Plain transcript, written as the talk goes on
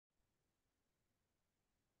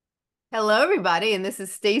Hello, everybody, and this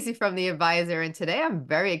is Stacey from The Advisor. And today I'm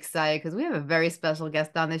very excited because we have a very special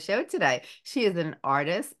guest on the show today. She is an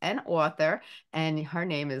artist and author, and her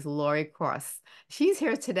name is Laurie Koss. She's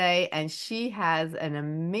here today, and she has an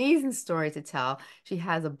amazing story to tell. She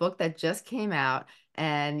has a book that just came out,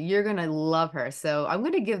 and you're gonna love her. So I'm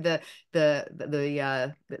gonna give the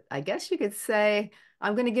I guess you could say.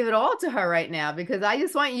 I'm going to give it all to her right now because I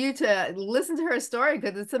just want you to listen to her story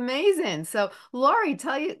because it's amazing. So, Laurie,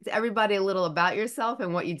 tell everybody a little about yourself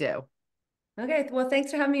and what you do. Okay, well, thanks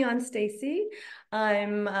for having me on, Stacey.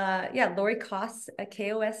 I'm Laurie Koss,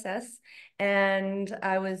 Koss, and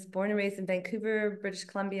I was born and raised in Vancouver, British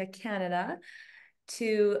Columbia, Canada,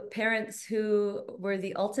 to parents who were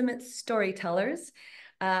the ultimate storytellers.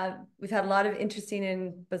 We've had a lot of interesting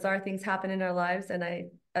and bizarre things happen in our lives, and I,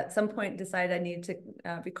 at some point, decided I needed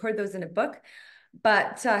to record those in a book.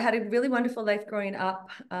 But I had a really wonderful life growing up.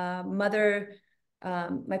 My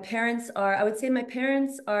parents are, I would say my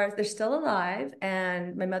parents are, they're still alive,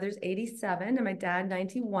 and my mother's 87 and my dad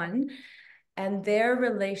 91. And their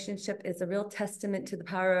relationship is a real testament to the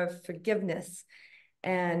power of forgiveness.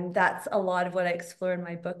 And that's a lot of what I explore in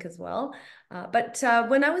my book as well. But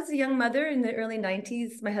when I was a young mother in the early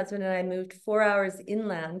 90s, my husband and I moved 4 hours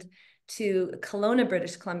inland to Kelowna,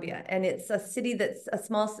 British Columbia. And it's a city that's a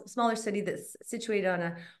smaller city that's situated on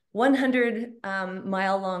a 100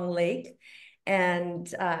 mile long lake.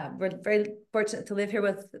 And we're very fortunate to live here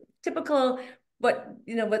with typical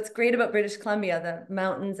what's great about British Columbia, the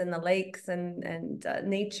mountains and the lakes and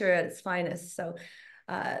nature at its finest. So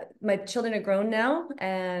my children are grown now,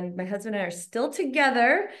 and my husband and I are still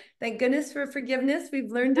together. Thank goodness for forgiveness.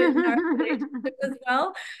 We've learned it in our relationship as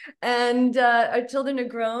well. And our children are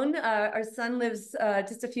grown. Our son lives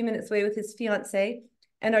just a few minutes away with his fiance,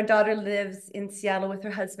 and our daughter lives in Seattle with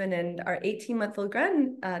her husband and our 18-month-old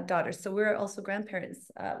granddaughter. So we're also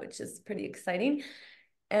grandparents, which is pretty exciting.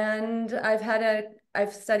 And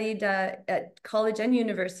I've studied at college and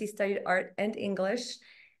university, studied art and English,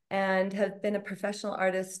 and have been a professional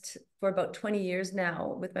artist for about 20 years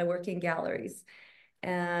now with my work in galleries.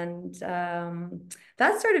 And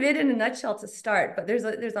that's sort of it in a nutshell to start, but there's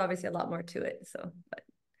obviously a lot more to it. So, but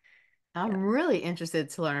I'm yeah. really interested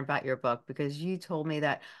to learn about your book because you told me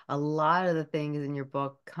that a lot of the things in your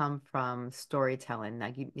book come from storytelling.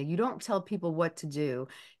 Like you don't tell people what to do.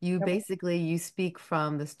 You speak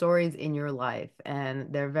from the stories in your life,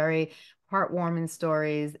 and they're very heartwarming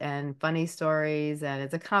stories and funny stories, and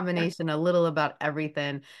it's a combination a little about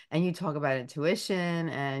everything. And you talk about intuition,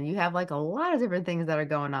 and you have like a lot of different things that are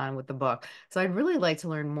going on with the book. So I'd really like to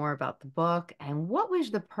learn more about the book and what was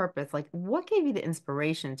the purpose? Like, what gave you the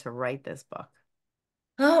inspiration to write this book?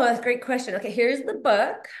 Oh, that's a great question. Okay, here's the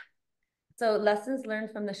book. So lessons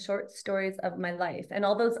learned from the short stories of my life. And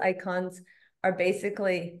all those icons are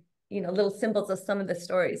basically, little symbols of some of the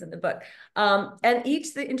stories in the book.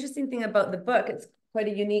 The interesting thing about the book, it's quite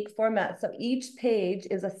a unique format. So each page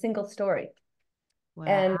is a single story.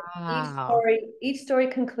 And Wow. each story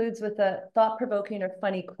concludes with a thought-provoking or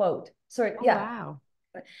funny quote. Sorry, Oh, yeah. wow.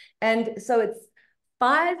 And so it's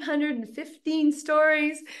 515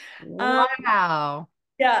 stories. Um, Wow.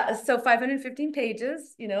 yeah, so 515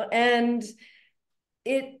 pages, and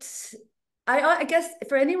it, I guess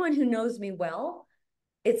for anyone who knows me well,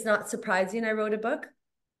 it's not surprising I wrote a book.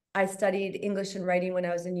 I studied English and writing when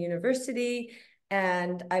I was in university,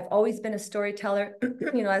 and I've always been a storyteller.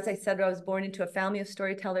 As I said, I was born into a family of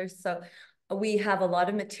storytellers. So we have a lot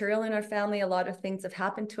of material in our family. A lot of things have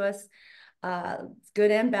happened to us,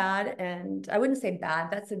 good and bad. And I wouldn't say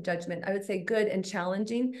bad, that's a judgment. I would say good and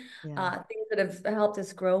challenging, Yeah. things that have helped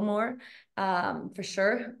us grow more, for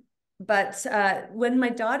sure. But when my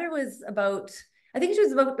daughter was I think she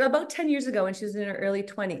was about 10 years ago when she was in her early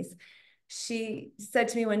 20s, she said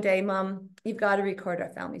to me one day, Mom, you've got to record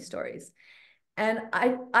our family stories. And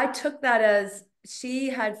I took that as she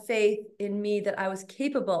had faith in me that I was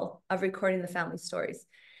capable of recording the family stories.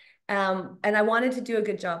 And I wanted to do a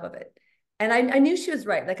good job of it. And I knew she was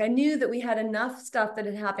right. Like I knew that we had enough stuff that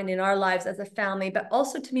had happened in our lives as a family, but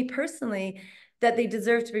also to me personally, that they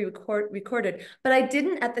deserve to be recorded. But I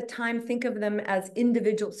didn't at the time think of them as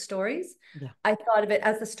individual stories. Yeah. I thought of it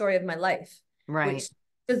as the story of my life, Right. which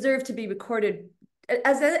deserved to be recorded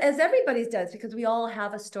as everybody's does, because we all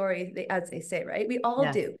have a story, as they say, right? We all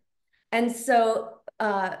Yes. do. And so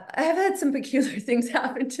I have had some peculiar things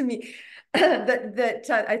happen to me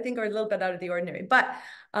that I think are a little bit out of the ordinary. But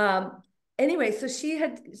anyway, so she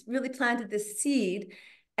had really planted this seed,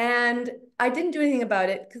 and I didn't do anything about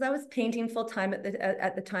it because I was painting full time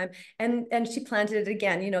at the time. And she planted it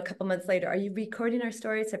again, a couple months later. Are you recording our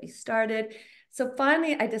stories? Have you started? So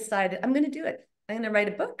finally, I decided I'm going to do it. I'm going to write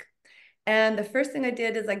a book. And the first thing I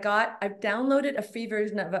did is I downloaded a free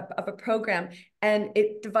version of a program, and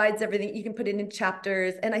it divides everything. You can put it in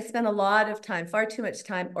chapters. And I spent a lot of time, far too much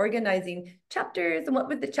time, organizing chapters and what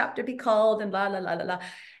would the chapter be called and la, la, la, la, la.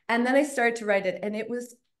 And then I started to write it, and it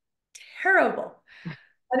was terrible.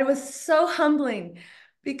 And it was so humbling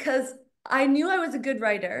because I knew I was a good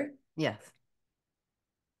writer, Yes.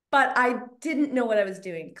 but I didn't know what I was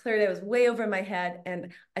doing. Clearly, I was way over my head,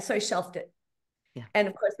 and so I shelved it. Yeah. And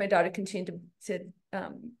of course, my daughter continued to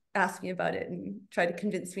ask me about it and try to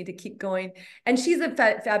convince me to keep going. And she's a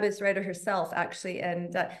fabulous writer herself, actually.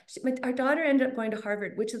 And our daughter ended up going to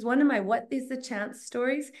Harvard, which is one of my what is the chance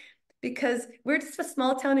stories, because we're just a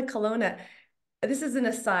small town in Kelowna. This is an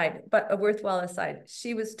aside, but a worthwhile aside.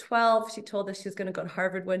 She was 12. She told us she was going to go to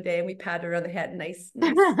Harvard one day, and we patted her on the head. Nice,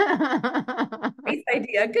 nice, nice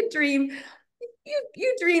idea. Good dream.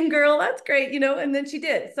 You dream, girl. That's great, And then she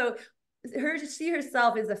did. So she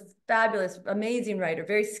herself is a fabulous, amazing writer,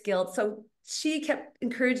 very skilled. So she kept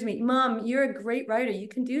encouraging me, Mom, you're a great writer. You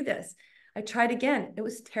can do this. I tried again. It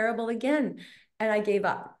was terrible again. And I gave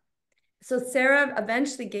up. So Sarah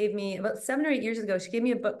eventually gave me, about 7 or 8 years ago, she gave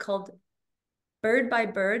me a book called Bird by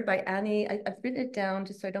Bird by Annie. I've written it down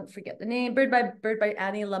just so I don't forget the name. Bird by Bird by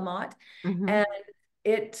Annie Lamott. Mm-hmm. And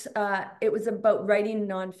it was about writing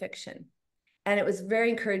nonfiction. And it was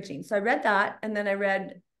very encouraging. So I read that, and then I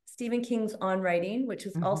read Stephen King's On Writing, which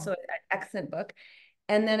was Mm-hmm. also an excellent book.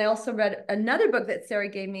 And then I also read another book that Sarah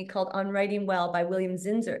gave me called On Writing Well by William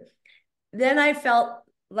Zinsser. Then I felt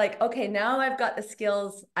like, okay, now I've got the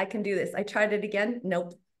skills. I can do this. I tried it again.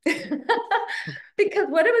 Nope. Because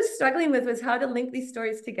what I was struggling with was how to link these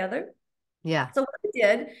stories together. Yeah. So what I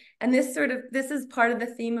did, and this is part of the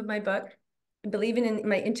theme of my book, believing in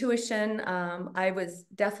my intuition. I was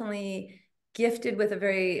definitely gifted with a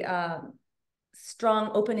very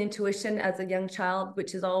strong, open intuition as a young child,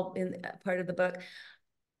 which is all in part of the book.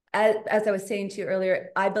 As I was saying to you earlier,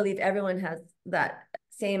 I believe everyone has that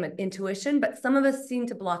same intuition, but some of us seem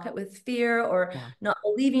to block it with fear or Yeah. not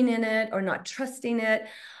believing in it or not trusting it.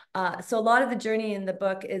 So a lot of the journey in the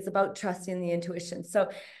book is about trusting the intuition. So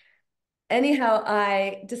anyhow,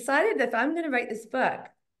 I decided that if I'm going to write this book,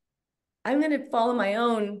 I'm going to follow my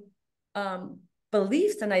own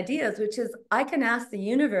beliefs and ideas, which is I can ask the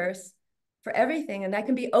universe for everything and I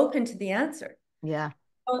can be open to the answer. Yeah.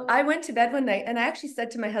 So I went to bed one night and I actually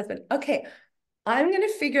said to my husband, okay, I'm going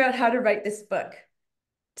to figure out how to write this book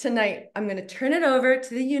tonight. I'm going to turn it over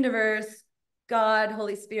to the universe, God,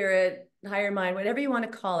 Holy Spirit, higher mind, whatever you want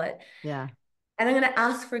to call it. Yeah. And I'm going to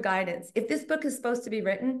ask for guidance. If this book is supposed to be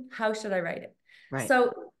written, how should I write it? Right.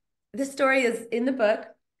 So the story is in the book.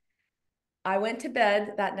 I went to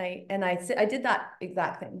bed that night and I did that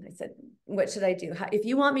exact thing. I said, what should I do? If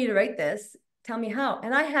you want me to write this, tell me how.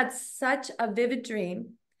 And I had such a vivid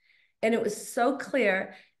dream and it was so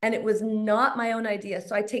clear and it was not my own idea.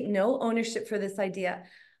 So I take no ownership for this idea.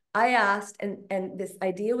 I asked and this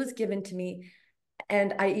idea was given to me.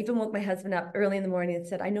 And I even woke my husband up early in the morning and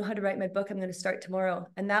said, I know how to write my book. I'm going to start tomorrow.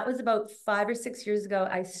 And that was about 5 or 6 years ago.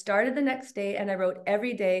 I started the next day and I wrote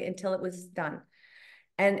every day until it was done.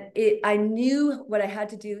 And I knew what I had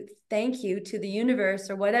to do. Thank you to the universe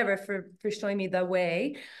or whatever for showing me the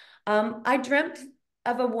way. I dreamt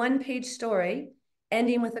of a one-page story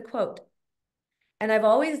ending with a quote. And I've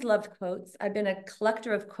always loved quotes. I've been a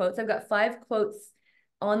collector of quotes. I've got 5 quotes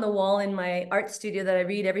on the wall in my art studio that I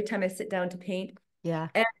read every time I sit down to paint. Yeah.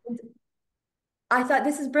 And I thought,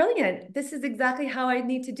 this is brilliant. This is exactly how I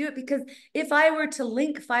need to do it. Because if I were to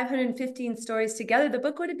link 515 stories together, the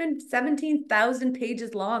book would have been 17,000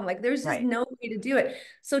 pages long. Like there's just Right. no way to do it.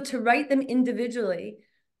 So to write them individually,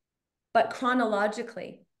 but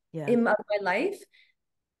chronologically Yeah. in my life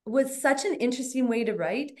was such an interesting way to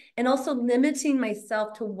write. And also limiting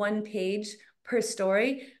myself to 1 page per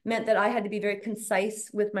story meant that I had to be very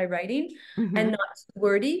concise with my writing and Mm-hmm. not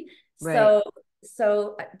wordy. Right.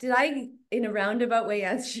 So did I, in a roundabout way,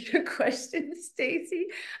 answer your question, Stacey?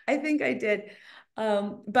 I think I did.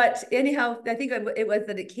 But anyhow, I think it was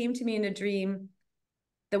that it came to me in a dream,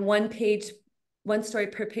 the 1 page, 1 story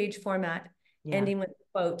per page format, Yeah. ending with a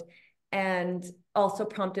quote, and also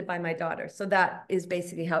prompted by my daughter. So that is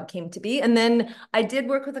basically how it came to be. And then I did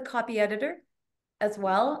work with a copy editor as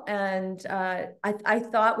well. And I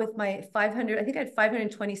thought with my 500, I think I had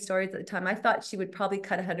 520 stories at the time. I thought she would probably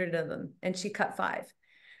cut 100 of them and she cut 5.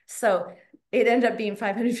 So it ended up being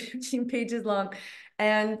 515 pages long.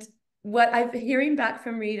 And what I'm hearing back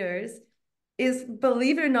from readers is,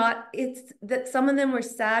 believe it or not, it's that some of them were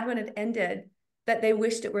sad when it ended, that they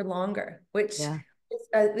wished it were longer, which Yeah.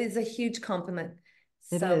 is a huge compliment.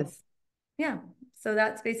 It So is. yeah. So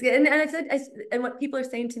that's basically, and I said, and what people are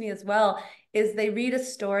saying to me as well is they read a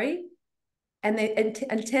story and they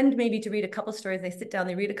intend maybe to read a couple stories. They sit down,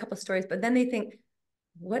 they read a couple stories, but then they think,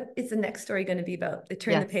 what is the next story going to be about? They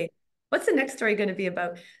turn the Yes. page. What's the next story going to be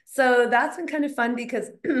about? So that's been kind of fun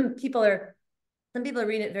because some people are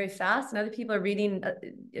reading it very fast and other people are reading,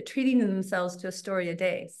 treating themselves to a story a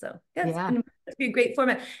day. So yeah, Yeah. it's been a great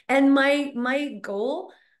format. And my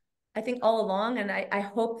goal, I think all along, and I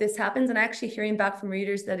hope this happens, and actually hearing back from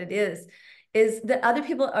readers that it is that other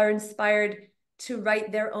people are inspired to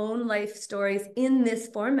write their own life stories in this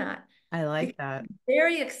format. I like Because that. it's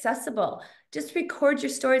very accessible. Just record your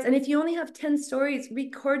stories. And if you only have 10 stories,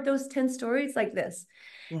 record those 10 stories like this.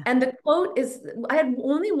 Yeah. And the quote is, I had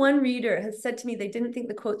only one reader has said to me they didn't think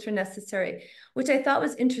the quotes were necessary, which I thought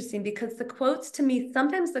was interesting because the quotes to me,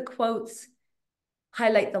 sometimes the quotes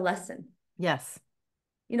highlight the lesson. Yes.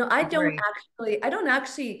 You know, Agree. I don't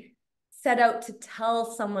actually set out to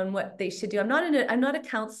tell someone what they should do. I'm not a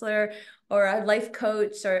counselor or a life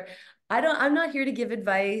coach, or I'm not here to give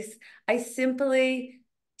advice. I simply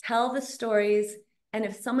tell the stories. And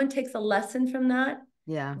if someone takes a lesson from that,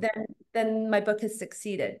 Yeah. then my book has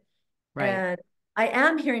succeeded. Right. And I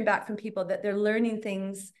am hearing back from people that they're learning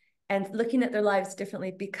things and looking at their lives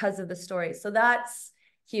differently because of the story. So that's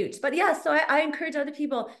huge. But yeah, so I encourage other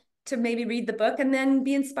people to maybe read the book and then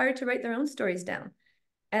be inspired to write their own stories down.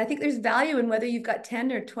 And I think there's value in whether you've got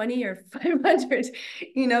 10 or 20 or 500,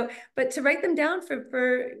 you know, but to write them down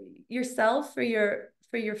for yourself, for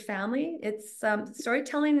your family. It's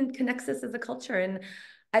storytelling connects us as a culture. And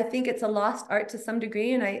I think it's a lost art to some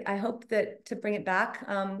degree. And I hope that to bring it back,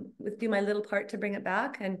 do my little part to bring it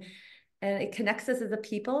back. And it connects us as a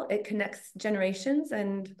people. It connects generations.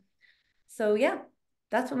 And so, yeah,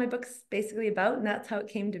 that's what my book's basically about. And that's how it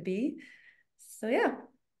came to be. So, yeah.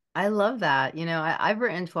 I love that. I've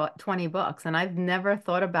written 20 books and I've never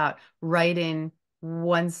thought about writing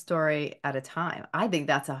one story at a time. I think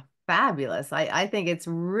that's a fabulous. I think it's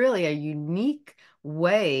really a unique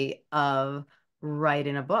way of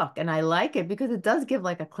writing a book. And I like it because it does give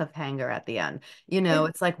like a cliffhanger at the end. Yeah.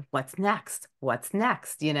 It's like, what's next? What's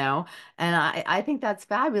next? And I think that's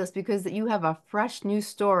fabulous because you have a fresh new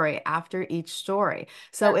story after each story.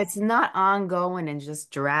 So it's Yes. not ongoing and just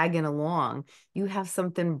dragging along. You have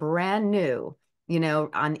something brand new,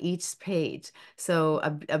 on each page. So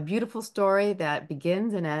a beautiful story that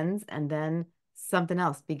begins and ends, and then something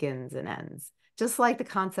else begins and ends. Just like the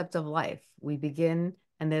concept of life. We begin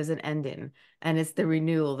and there's an ending. And it's the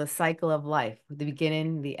renewal, the cycle of life, the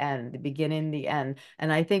beginning, the end, the beginning, the end.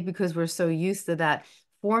 And I think because we're so used to that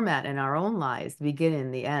format in our own lives, the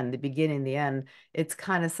beginning, the end, the beginning, the end, it's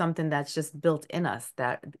kind of something that's just built in us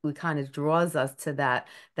that we kind of draws us to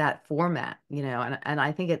that format, and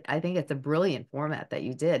I think it's a brilliant format that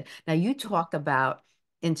you did. Now you talk about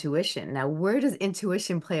intuition. Now, where does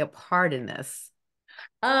intuition play a part in this?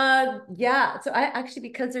 Yeah. So I actually,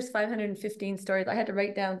 because there's 515 stories, I had to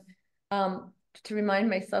write down to remind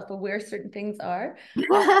myself of where certain things are. Uh,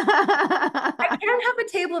 I can't have a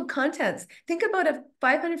table of contents. Think about it,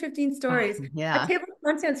 515 stories. A Yeah. table of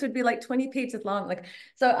contents would be like 20 pages long. Like,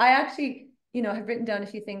 so I actually, have written down a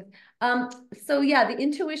few things. So yeah, the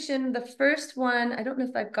intuition, the first one, I don't know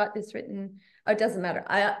if I've got this written. Oh, it doesn't matter.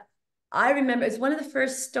 I remember it's one of the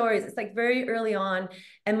first stories. It's like very early on.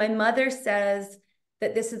 And my mother says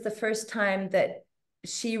that this is the first time that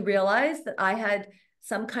she realized that I had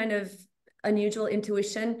some kind of unusual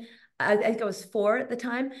intuition. I think I was 4 at the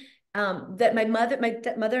time, that my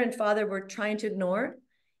mother and father were trying to ignore.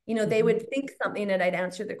 They Mhm. would think something and I'd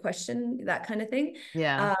answer their question, that kind of thing.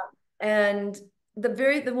 Yeah. Uh, and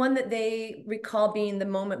the one that they recall being the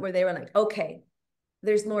moment where they were like, okay,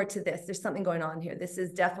 there's more to this. There's something going on here. This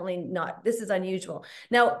is definitely not, this is unusual.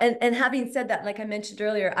 Now, and having said that, like I mentioned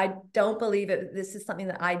earlier, I don't believe it. This is something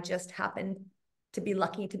that I just happened to be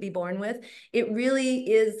lucky to be born with. It really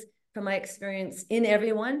is, from my experience, in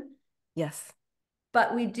everyone. Yes.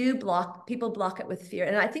 But people block it with fear.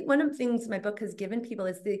 And I think one of the things my book has given people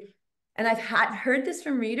is and I've heard this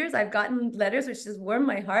from readers, I've gotten letters which just warm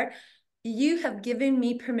my heart. You have given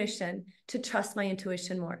me permission to trust my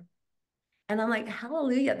intuition more. And I'm like,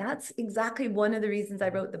 hallelujah. That's exactly one of the reasons I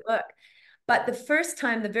wrote the book. But the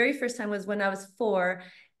very first time was when I was 4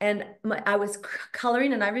 and I was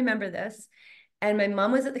coloring, and I remember this. And my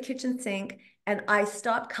mom was at the kitchen sink and I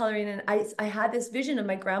stopped coloring, and I had this vision of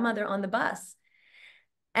my grandmother on the bus.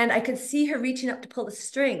 And I could see her reaching up to pull the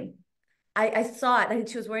string. I saw it. I think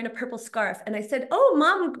she was wearing a purple scarf. And I said, oh,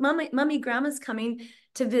 mommy, grandma's coming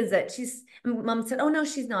to visit. Mom said, oh, no,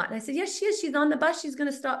 she's not. And I said, yes, she is. She's on the bus. She's going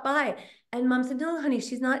to stop by. And mom said, no, honey,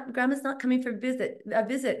 she's not. Grandma's not coming for a visit.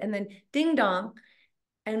 And then ding dong.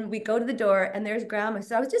 And we go to the door and there's grandma.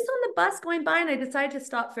 So I was just on the bus going by and I decided to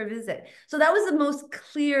stop for a visit. So that was the most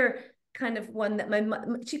clear kind of one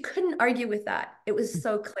that she couldn't argue with that. It was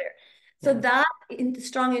so clear. So Yes. that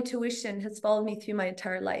strong intuition has followed me through my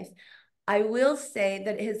entire life. I will say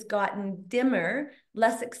that it has gotten dimmer,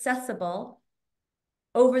 less accessible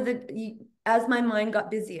as my mind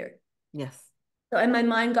got busier. Yes. So, and my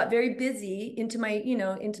mind got very busy into my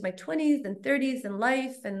 20s and 30s and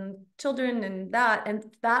life and children and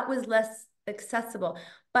that was less accessible.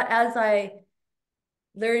 But as I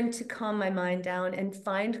learned to calm my mind down and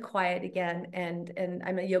find quiet again, and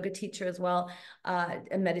I'm a yoga teacher as well, a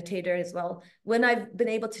meditator as well. When I've been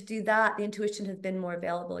able to do that, the intuition has been more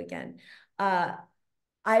available again.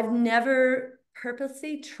 I've never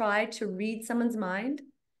purposely tried to read someone's mind,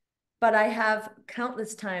 but I have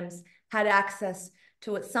countless times had access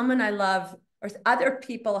to what someone I love or other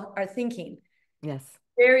people are thinking Yes.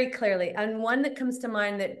 very clearly. And one that comes to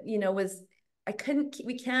mind that, was,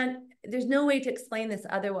 there's no way to explain this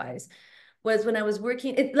otherwise, was when I was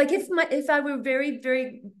working, if I were very,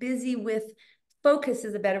 very busy with, focus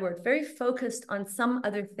is a better word, very focused on some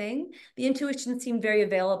other thing, the intuition seemed very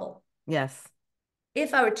available. Yes.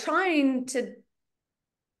 If I were trying to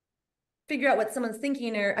figure out what someone's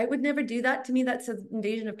thinking, or I would never do that. To me, that's an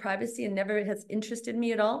invasion of privacy and never has interested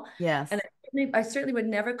me at all. Yes. And I certainly would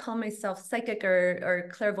never call myself psychic or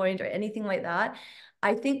clairvoyant or anything like that.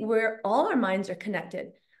 I think all our minds are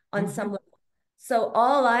connected on some level. So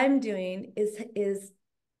all I'm doing is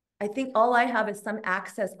I think all I have is some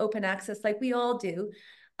access, open access, like we all do.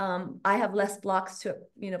 I have less blocks to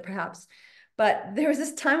it, perhaps. But there was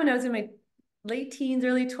this time when I was in my late teens,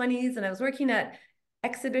 early 20s, and I was working at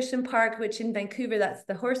Exhibition Park, which in Vancouver, that's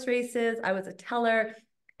the horse races. I was a teller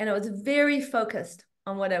and I was very focused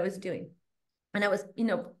on what I was doing. And I was,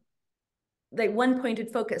 like one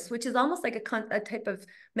pointed focus, which is almost like a type of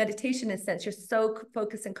meditation in a sense. You're so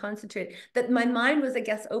focused and concentrated that my mind was, I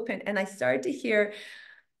guess, open. And I started to hear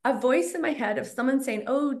a voice in my head of someone saying,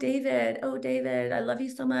 oh, David, I love you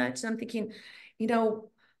so much. And I'm thinking,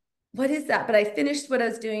 what is that? But I finished what I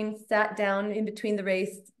was doing, sat down in between the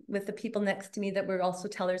race with the people next to me that were also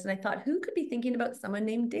tellers. And I thought, who could be thinking about someone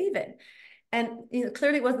named David? And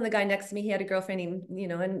clearly it wasn't the guy next to me. He had a girlfriend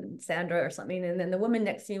named, and Sandra or something. And then the woman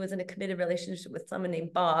next to me was in a committed relationship with someone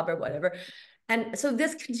named Bob or whatever. And so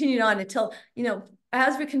this continued on until,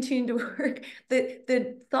 as we continued to work,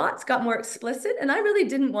 the thoughts got more explicit and I really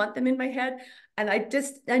didn't want them in my head. And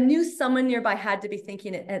I knew someone nearby had to be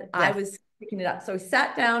thinking it and I Yes. was picking it up. So we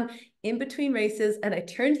sat down in between races and I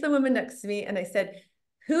turned to the woman next to me and I said,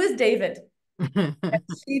 who is David?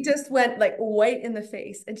 She just went like white in the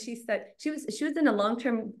face. And she said, she was in a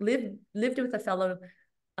long-term lived with a fellow,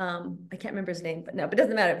 I can't remember his name, but it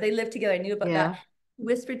doesn't matter. They lived together. I knew about that. He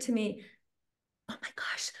whispered to me, oh my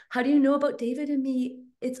gosh, how do you know about David and me?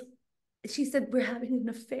 She said, we're having an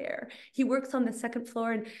affair. He works on the second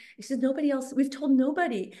floor. And she said, nobody else, we've told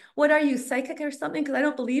nobody. What are you, psychic or something? Because I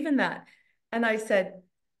don't believe in that. And I said,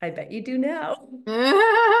 I bet you do now.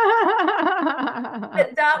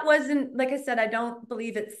 That wasn't, like I said, I don't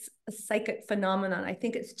believe it's a psychic phenomenon. I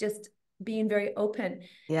think it's just being very open.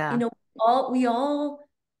 Yeah. We all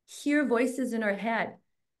hear voices in our head,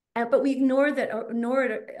 but we ignore that or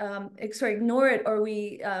ignore it, or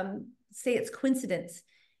we say it's coincidence.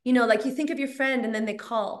 Like you think of your friend and then they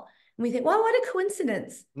call and we think, wow, what a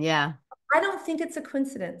coincidence. Yeah. I don't think it's a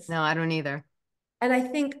coincidence. No, I don't either. And I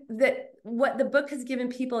think that what the book has given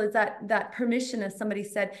people is that permission, as somebody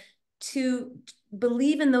said, to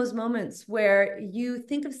believe in those moments where you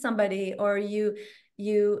think of somebody or you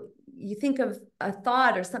think of a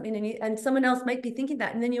thought or something and someone else might be thinking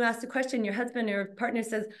that. And then you ask the question, your husband or partner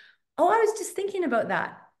says, oh, I was just thinking about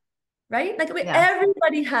that. Right? Like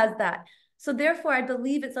everybody has that. So therefore, I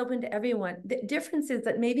believe it's open to everyone. The difference is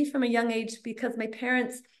that maybe from a young age, because my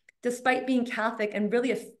parents, despite being Catholic and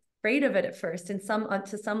really afraid of it at first, to some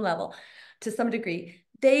level, to some degree,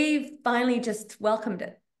 they finally just welcomed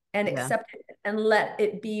it and accepted it and let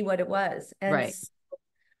it be what it was. And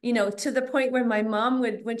to the point where my mom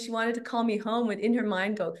would, when she wanted to call me home, would in her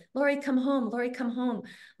mind go, Laurie, come home, Laurie, come home,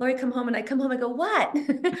 Laurie, come home. And I come home, I go, what?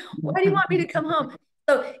 Why do you want me to come home?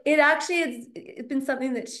 So it actually it's been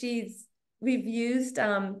something that we've used,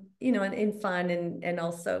 in fun and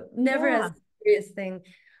also never as a serious thing,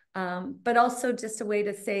 but also just a way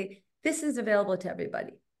to say, this is available to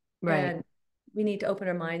everybody. Right. And we need to open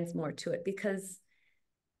our minds more to it because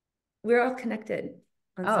we're all connected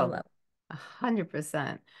on some level.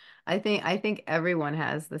 100%. I think everyone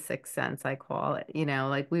has the sixth sense, I call it.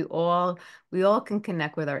 Like we all can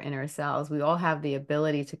connect with our inner selves. We all have the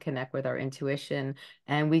ability to connect with our intuition,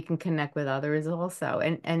 and we can connect with others also.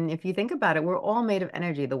 And if you think about it, we're all made of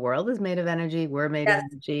energy. The world is made of energy. We're made of Yes,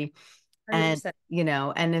 energy. And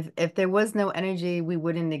 100%. and if there was no energy, we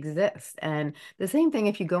wouldn't exist. And the same thing,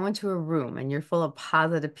 if you go into a room and you're full of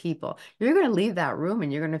positive people, you're going to leave that room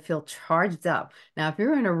and you're going to feel charged up. Now, if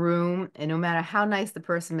you're in a room and no matter how nice the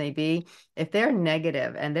person may be, if they're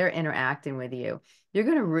negative and they're interacting with you, you're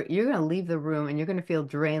going to leave the room and you're going to feel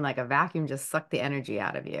drained, like a vacuum just sucked the energy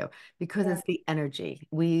out of you, because Yeah, it's the energy.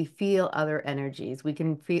 We feel other energies. We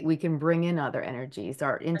can bring in other energies.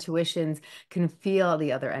 Our intuitions can feel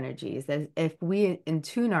the other energies. As if we in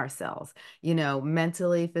tune ourselves,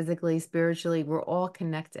 mentally, physically, spiritually, we're all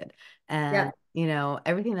connected. yeah. And,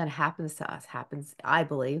 everything that happens to us happens, I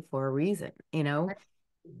believe, for a reason. I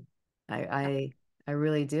I I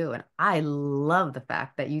really do. And I love the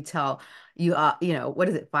fact that you tell what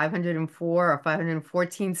is it, 504 or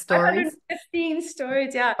 514 stories? 515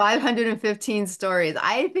 stories. Yeah. 515 stories.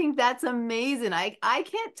 I think that's amazing. I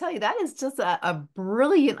can't tell you. That is just a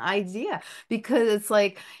brilliant idea, because it's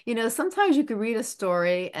like, sometimes you could read a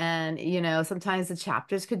story and, sometimes the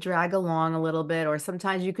chapters could drag along a little bit, or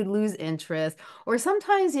sometimes you could lose interest, or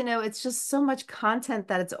sometimes, it's just so much content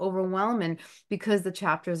that it's overwhelming because the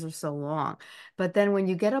chapters are so long. But then when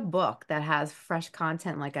you get a book that has fresh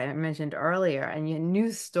content, like I mentioned earlier, and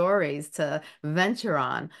new stories to venture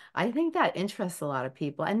on, I think that interests a lot of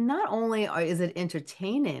people. And not only is it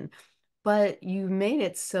entertaining, but you made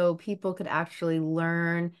it so people could actually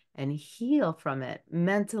learn and heal from it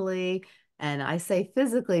mentally. And I say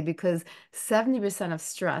physically because 70% of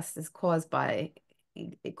stress is caused by,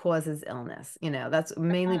 it causes illness. That's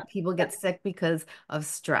mainly people get sick because of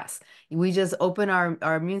stress. We just open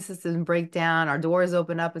our immune system, break down, our doors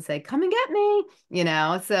open up and say, come and get me.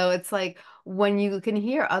 So it's like, when you can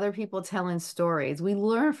hear other people telling stories, we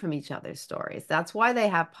learn from each other's stories. That's why they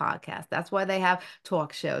have podcasts. That's why they have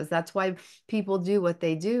talk shows. That's why people do what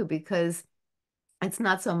they do, because it's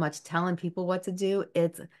not so much telling people what to do,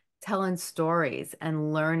 it's telling stories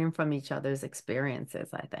and learning from each other's experiences,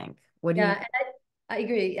 I think. What do you? Yeah. And I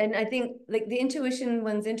agree. And I think like the intuition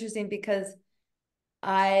one's interesting because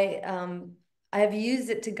I have used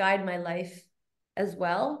it to guide my life as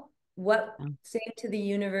well. What think? saying to the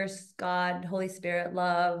universe, God, Holy Spirit,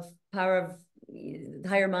 love, power of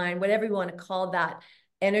higher mind, whatever you want to call that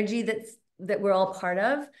energy that we're all part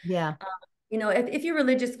of. Yeah, If you're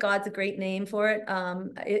religious, God's a great name for it.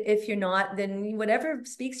 If you're not, then whatever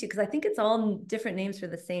speaks to you, because I think it's all different names for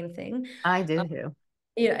the same thing. I do too.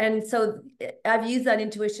 And so I've used that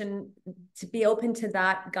intuition to be open to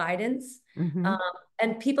that guidance. Hmm. Um,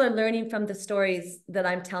 and people are learning from the stories that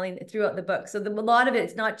I'm telling throughout the book. So a lot of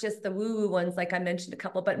it's not just the woo-woo ones, like I mentioned a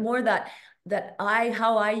couple, but more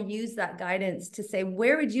how I use that guidance to say,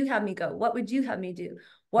 where would you have me go? What would you have me do?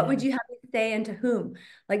 What Yeah. would you have me say, and to whom?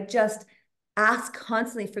 Like, just ask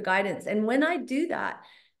constantly for guidance. And when I do that,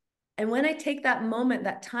 and when I take that moment,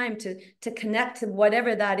 that time to connect to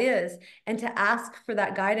whatever that is, and to ask for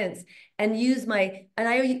that guidance, and use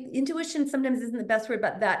intuition sometimes isn't the best word,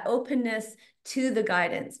 but that openness to the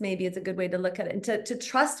guidance, maybe it's a good way to look at it, and to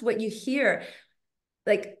trust what you hear.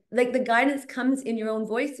 Like the guidance comes in your own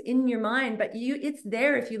voice, in your mind, but it's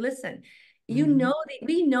there if you listen. Hmm.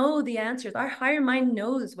 We know the answers. Our higher mind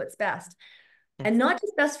knows what's best, and Yes. not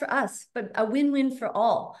just best for us, but a win-win for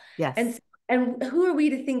all. Yes. And who are we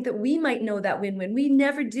to think that we might know that win-win? We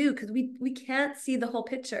never do, because we can't see the whole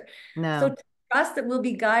picture. So No. trust that we'll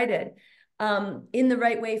be guided in the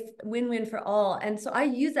right way, win-win for all. And so I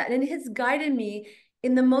use that, and it has guided me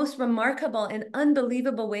in the most remarkable and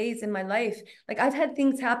unbelievable ways in my life. Like, I've had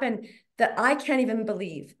things happen that I can't even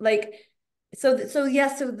believe. Like, so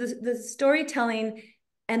yes, so the storytelling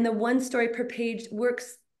and the one story per page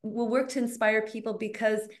will work to inspire people,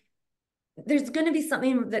 because there's going to be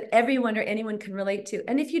something that everyone or anyone can relate to.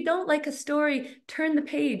 And if you don't like a story, turn the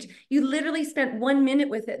page. You literally spent 1 minute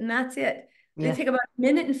with it, and that's it. They Yeah. take about a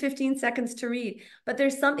minute and 15 seconds to read, but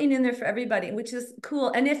there's something in there for everybody, which is cool.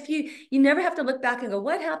 And if you never have to look back and go,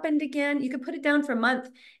 what happened again? You can put it down for a month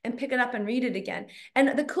and pick it up and read it again. And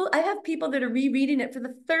I have people that are rereading it for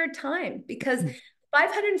the third time, because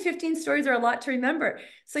 515 stories are a lot to remember.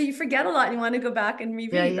 So you forget a lot and you want to go back and Yeah.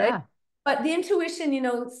 reread, right? Yeah. But the intuition,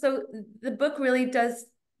 so the book really does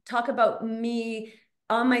talk about me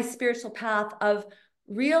on my spiritual path of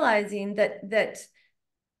realizing that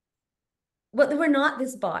well, we're not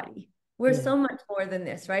this body. We're Yeah. so much more than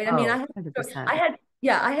this, right? I mean, Oh, I 100%. had,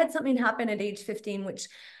 yeah, I had something happen at age 15, which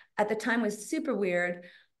at the time was super weird.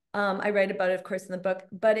 I write about it, of course, in the book,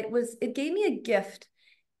 but it gave me a gift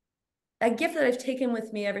that I've taken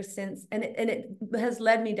with me ever since. And it has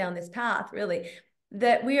led me down this path, really,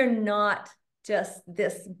 that we are not just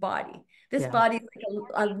this body. This Yeah. body is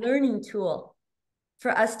like a learning tool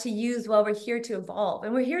for us to use while we're here to evolve.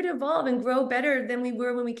 And we're here to evolve and grow better than we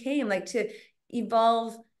were when we came, like to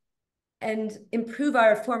evolve and improve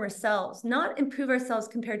our former selves, not improve ourselves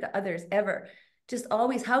compared to others ever. Just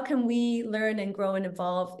always, how can we learn and grow and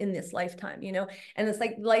evolve in this lifetime, you know? And it's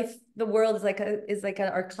like life, the world is like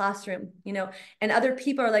our classroom, you know, and other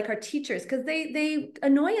people are like our teachers because they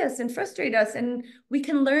annoy us and frustrate us, and we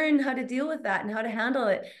can learn how to deal with that and how to handle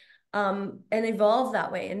it, and evolve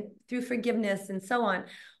that way and through forgiveness and so on.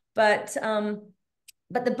 But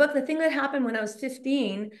the thing that happened when I was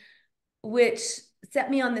 15, which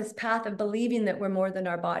set me on this path of believing that we're more than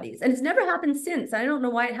our bodies. And it's never happened since. I don't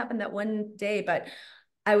know why it happened that one day, but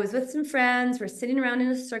I was with some friends. We're sitting around in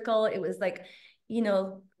a circle. It was like, you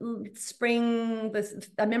know, spring.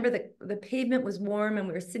 I remember the pavement was warm and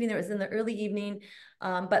we were sitting there. It was in the early evening,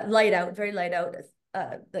 but light out, very light out,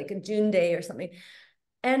 like a June day or something.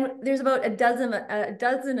 And there's about a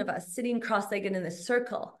dozen of us sitting cross-legged in this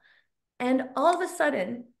circle. And all of a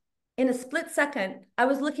sudden, in a split second, I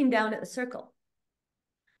was looking down at the circle.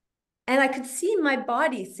 And I could see my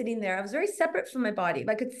body sitting there. I was very separate from my body,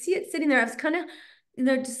 but I could see it sitting there. I was kind of, you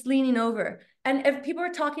know, just leaning over. And if people were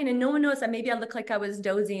talking and no one knows that maybe I looked like I was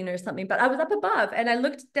dozing or something, but I was up above and I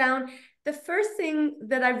looked down. The first thing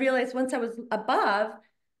that I realized once I was above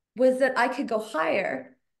was that I could go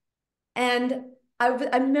higher. And I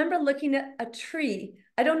remember looking at a tree.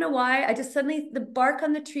 I don't know why. I just suddenly, the bark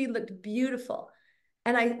on the tree looked beautiful.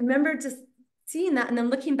 And I remember just seeing that and then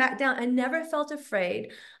looking back down. I never felt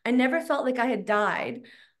afraid. I never felt like I had died.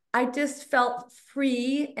 I just felt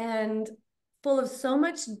free and full of so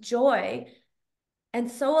much joy and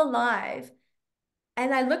so alive.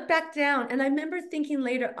 And I looked back down and I remember thinking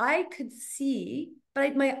later, I could see,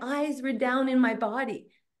 but my eyes were down in my body.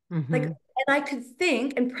 Like, Mm-hmm. and I could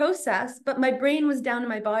think and process, but my brain was down in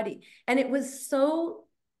my body. And it was so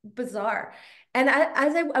bizarre. And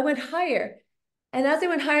I went higher, and as I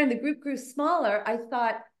went higher and the group grew smaller, I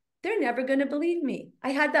thought, they're never going to believe me. I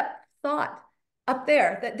had that thought up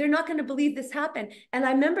there that they're not going to believe this happened. And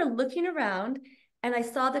I remember looking around and I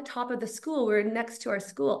saw the top of the school. We were next to our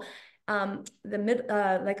school, like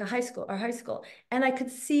our high school. And I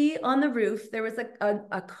could see on the roof, there was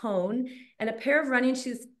a cone and a pair of running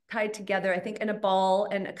shoes tied together, I think, and a ball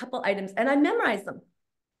and a couple items. And I memorized them.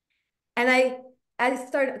 And I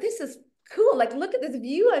started, this is cool. Like, look at this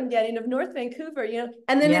view I'm getting of North Vancouver, you know?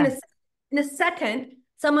 And then Yeah. in a second,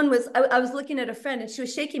 I was looking at a friend and she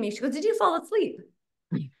was shaking me. She goes, did you fall asleep?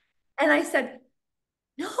 And I said,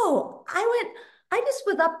 no, I just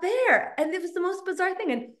was up there. And it was the most bizarre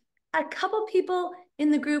thing. And a couple people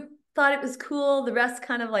in the group thought it was cool. The rest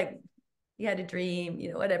kind of like, you had a dream,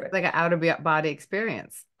 you know, whatever. Like an out of body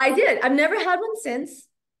experience. I did. I've never had one since.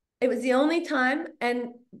 It was the only time.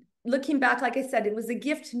 And looking back, like I said, it was a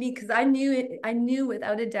gift to me because I knew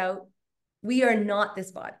without a doubt, we are not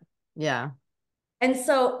this body. Yeah. And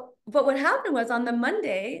so, but what happened was on the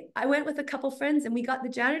Monday, I went with a couple friends and we got the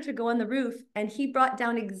janitor to go on the roof and he brought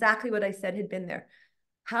down exactly what I said had been there.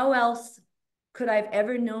 How else could I have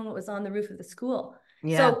ever known what was on the roof of the school?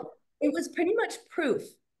 Yeah. So it was pretty much proof,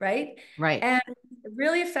 right? Right. And it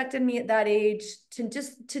really affected me at that age to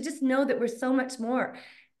just know that we're so much more.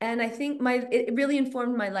 And I think it really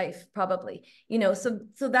informed my life, probably, you know, so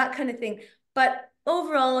that kind of thing. But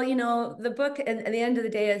overall, you know, the book at the end of the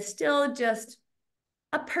day is still just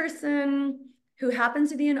a person who happens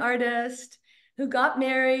to be an artist, who got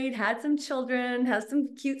married, had some children, has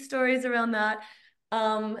some cute stories around that.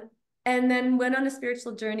 Um, and then went on a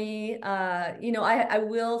spiritual journey. You know, I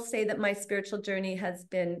will say that my spiritual journey has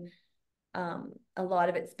been, a lot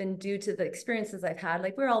of it's been due to the experiences I've had.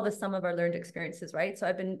 Like, we're all the sum of our learned experiences, right? So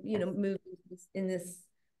I've been, you know, moving in this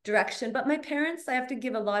direction. But my parents, I have to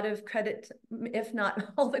give a lot of credit, if not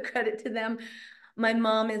all the credit, to them. My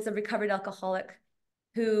mom is a recovered alcoholic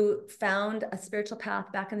who found a spiritual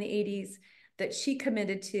path back in the 80s that she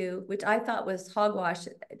committed to, which I thought was hogwash,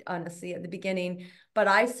 honestly, at the beginning. But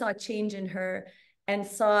I saw change in her and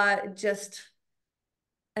saw just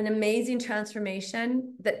an amazing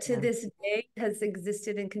transformation that to Yeah. this day has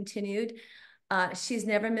existed and continued. She's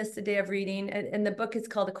never missed a day of reading. And the book is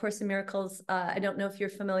called A Course in Miracles. I don't know if you're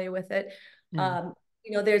familiar with it. Yeah.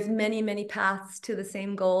 You know, there's many, many paths to the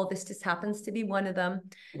same goal. This just happens to be one of them.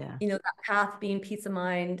 Yeah. You know, that path being peace of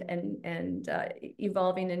mind and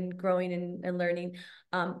evolving and growing and learning.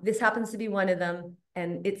 This happens to be one of them.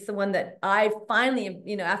 And it's the one that I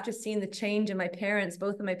finally, after seeing the change in my parents,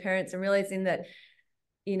 both of my parents, and realizing that,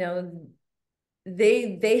 you know,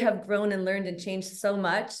 they have grown and learned and changed so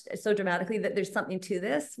much, so dramatically, that there's something to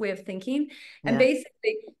this way of thinking. And Yeah.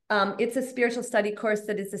 basically, it's a spiritual study course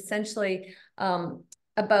that is essentially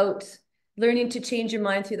about learning to change your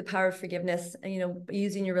mind through the power of forgiveness, and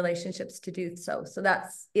using your relationships to do so. So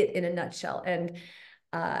that's it in a nutshell. And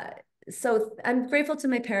so I'm grateful to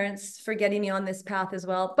my parents for getting me on this path as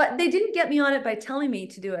well. But they didn't get me on it by telling me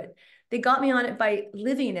to do it. They got me on it by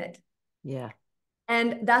living it. Yeah.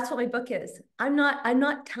 And that's what my book is. I'm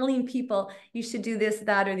not telling people you should do this,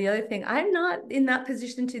 that, or the other thing. I'm not in that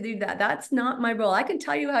position to do that. That's not my role. I can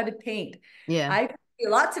tell you how to paint. Yeah. I give you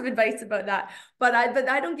lots of advice about that, but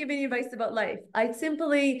I don't give any advice about life. I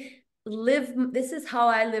simply live. This is how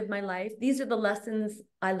I live my life. These are the lessons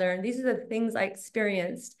I learned. These are the things I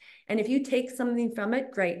experienced. And if you take something from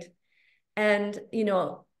it, great. And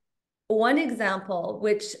one example,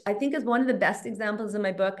 which I think is one of the best examples in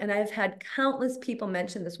my book, and I've had countless people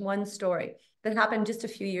mention this one story that happened just a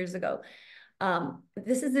few years ago.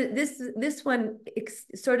 This one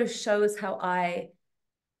sort of shows how I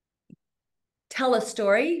tell a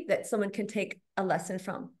story that someone can take a lesson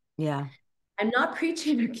from. Yeah. I'm not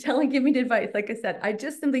preaching or giving advice. Like I said, I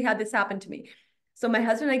just simply had this happen to me. So my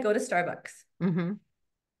husband and I go to Starbucks. Mm-hmm.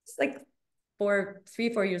 It's like 4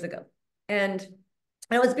 years ago. And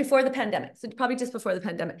it was before the pandemic. So probably just before the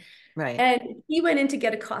pandemic. Right. And he went in to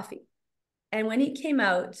get a coffee. And when he came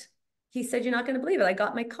out, he said, "You're not going to believe it. I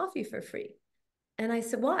got my coffee for free." And I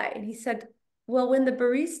said, "Why?" And he said, "Well, when the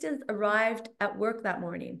baristas arrived at work that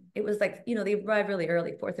morning, it was like, they arrived really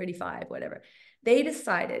early, 4:35, whatever. They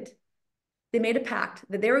decided, they made a pact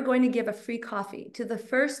that they were going to give a free coffee to the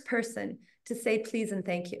first person to say please and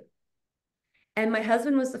thank you." And my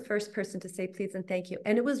husband was the first person to say please and thank you.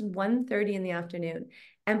 And it was 1:30 in the afternoon.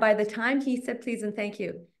 And by the time he said please and thank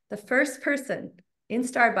you, the first person in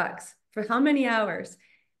Starbucks, for how many hours,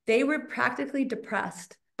 they were practically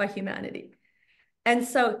depressed by humanity. And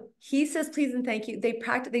so he says please and thank you.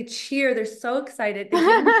 They cheer, they're so excited. They give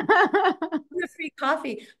him a free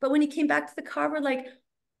coffee. But when he came back to the car, we're like,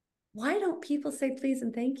 why don't people say please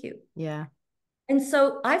and thank you? Yeah. And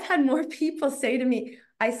so I've had more people say to me,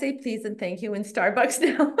 I say please and thank you in Starbucks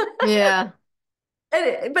now. Yeah.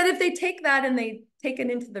 But if they take that and they take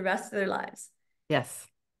it into the rest of their lives, Yes.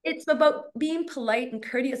 it's about being polite and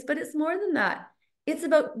courteous, but it's more than that. It's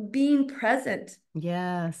about being present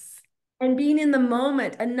Yes. and being in the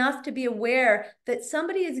moment enough to be aware that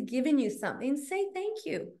somebody is giving you something. Say thank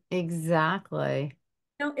you. Exactly.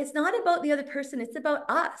 It's not about the other person. It's about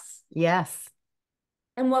us. Yes.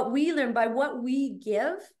 And what we learn by what we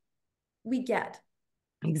give, we get.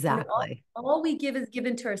 And Exactly. all we give is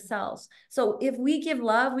given to ourselves. So if we give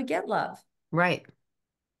love, we get love. Right.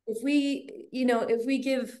 If we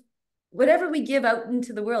give whatever we give out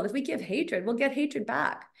into the world, if we give hatred, we'll get hatred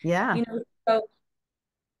back. Yeah. So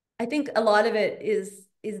I think a lot of it is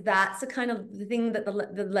that's the kind of the thing that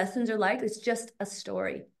the lessons are like. It's just a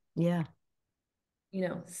story. Yeah.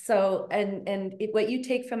 So what you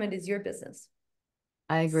take from it is your business.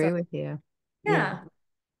 I So agree with you. Yeah. yeah.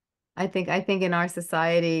 I think in our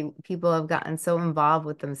society, people have gotten so involved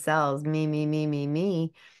with themselves, me, And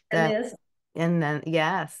that this and then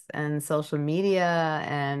yes, and social media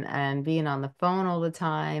and being on the phone all the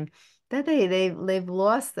time, that they've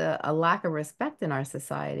lost a lack of respect in our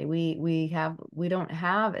society. We don't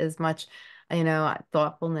have as much,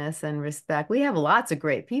 thoughtfulness and respect. We have lots of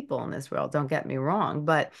great people in this world, don't get me wrong,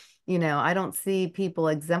 but I don't see people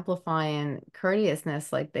exemplifying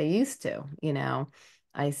courteousness like they used to.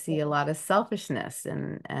 I see a lot of selfishness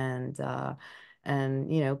and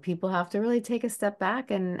people have to really take a step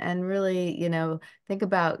back and really think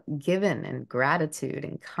about giving and gratitude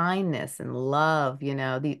and kindness and love,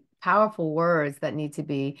 the powerful words that need to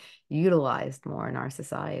be utilized more in our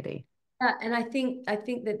society. Yeah, and I think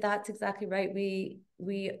that that's exactly right. We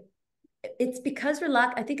it's because we're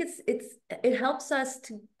lack. I think it helps us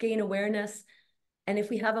to gain awareness, and if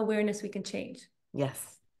we have awareness, we can change.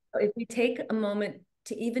 Yes. So if we take a moment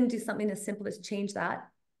to even do something as simple as change that,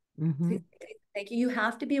 Mm-hmm. please, thank you. You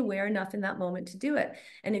have to be aware enough in that moment to do it.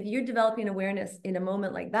 And if you're developing awareness in a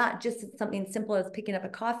moment like that, just something simple as picking up a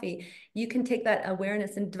coffee, you can take that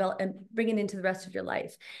awareness and develop and bring it into the rest of your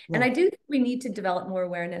life. And Yeah. I do think we need to develop more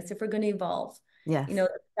awareness if we're going to evolve. You Yes. know,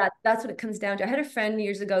 that's what it comes down to. I had a friend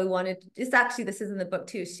years ago who wanted, this is in the book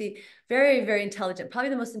too. She very, very intelligent, probably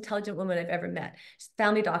the most intelligent woman I've ever met. She's a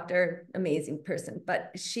family doctor, amazing person.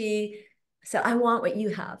 But she said, I want what you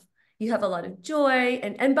have. You have a lot of joy.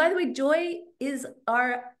 And by the way, joy is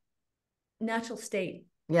our natural state.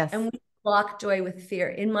 Yes. And block joy with fear,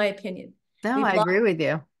 in my opinion. No, We I block agree with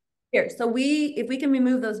you. fear. So if we can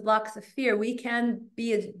remove those blocks of fear, we can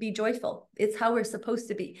be joyful. It's how we're supposed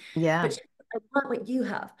to be. Yeah. But I want what you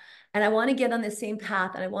have, and I want to get on the same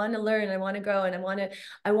path, and I want to learn, and I want to grow, and I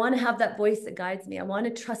want to have that voice that guides me. I want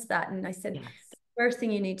to trust that. And I said, Yes. the first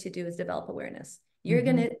thing you need to do is develop awareness. Hmm.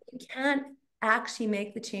 You can't actually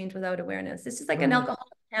make the change without awareness. It's just like an Right. alcoholic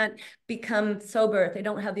can't become sober if they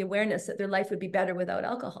don't have the awareness that their life would be better without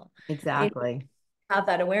alcohol. They Exactly. have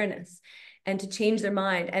that awareness and to change their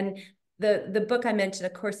mind. And the book I mentioned, A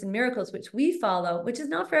Course in Miracles, which we follow, which is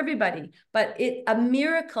not for everybody, but a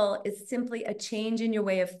miracle is simply a change in your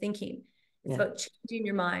way of thinking. It's Yeah. about changing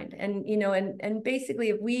your mind. And, and basically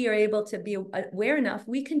if we are able to be aware enough,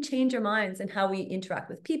 we can change our minds and how we interact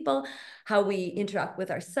with people, how we interact with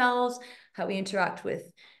ourselves, how we interact with,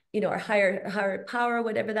 our higher power,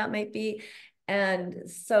 whatever that might be. And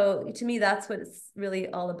so to me, that's what it's really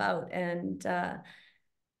all about. And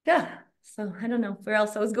yeah, so I don't know where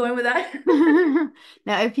else I was going with that.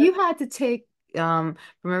 Now, if you had to take from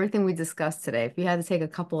everything we discussed today, if you had to take a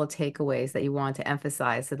couple of takeaways that you want to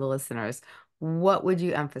emphasize to the listeners, what would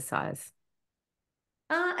you emphasize?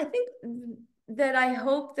 I think that I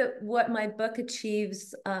hope that what my book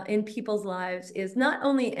achieves in people's lives is not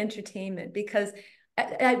only entertainment, because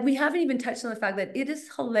we haven't even touched on the fact that it is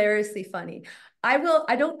hilariously funny.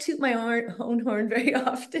 I don't toot my own horn very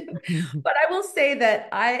often, but I will say that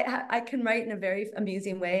I can write in a very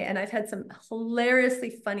amusing way, and I've had some hilariously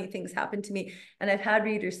funny things happen to me, and I've had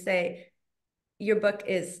readers say, your book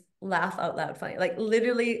is laugh out loud funny, like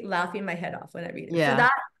literally laughing my head off when I read it. So Yeah.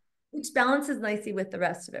 that which balances nicely with the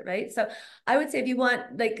rest of it, right? So I would say if you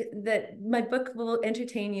want like that, my book will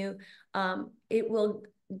entertain you. It will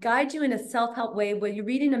guide you in a self-help way where you're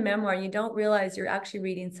reading a memoir and you don't realize you're actually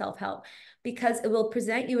reading self-help, because it will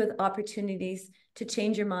present you with opportunities to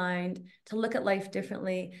change your mind, to look at life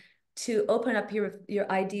differently, to open up your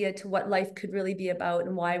idea to what life could really be about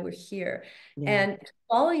and why we're here. Yeah. And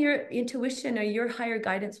follow your intuition or your higher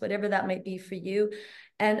guidance, whatever that might be for you.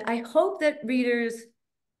 And I hope that readers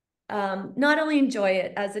not only enjoy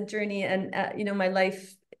it as a journey, and my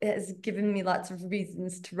life has given me lots of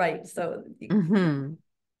reasons to write. So Hmm.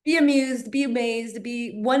 be amused, be amazed,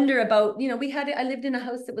 be wonder about. I lived in a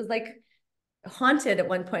house that was like haunted at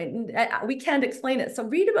one point, and we can't explain it. So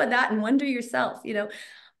read about that and wonder yourself.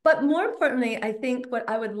 But more importantly, I think what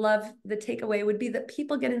I would love the takeaway would be that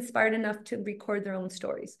people get inspired enough to record their own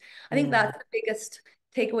stories. I think Yeah. that's the biggest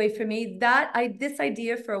takeaway for me. This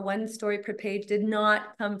idea for a one story per page did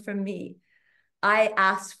not come from me. I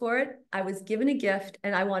asked for it, I was given a gift,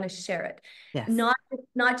 and I want to share it. Yes.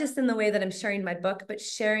 Not just in the way that I'm sharing my book, but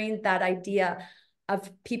sharing that idea of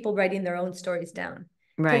people writing their own stories down.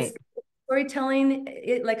 Because Right. storytelling,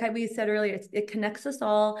 like we said earlier, it connects us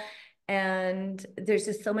all. And there's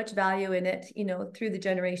just so much value in it, through the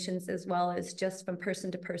generations as well as just from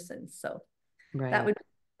person to person. So that Right. would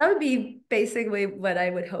that would be basically what I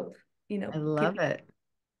would hope, I people. love it. So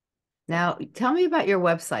Now, tell me about your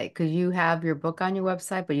website because you have your book on your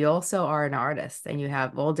website, but you also are an artist and you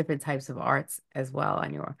have all different types of arts as well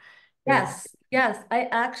on your yes, yes. I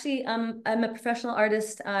actually, I'm a professional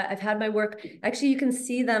artist. I've had my work. Actually, you can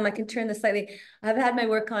see them. I can turn this slightly. I've had my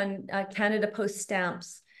work on Canada Post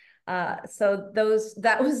stamps. So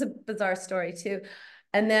that was a bizarre story too.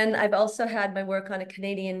 And then I've also had my work on a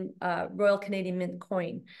Canadian Royal Canadian Mint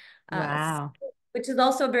coin, uh, Wow. which is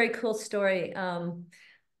also a very cool story. I'm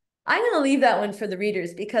going to leave that one for the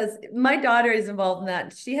readers because my daughter is involved in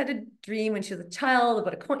that. She had a dream when she was a child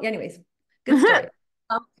about a coin. Anyways, good story.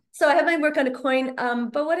 So I have my work on a coin,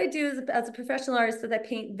 but what I do is, as a professional artist, is I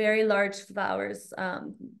paint very large flowers,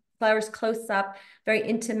 flowers close up, very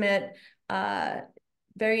intimate,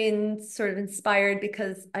 sort of inspired,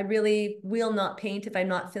 because I really will not paint if I'm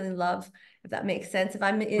not feeling love, if that makes sense. If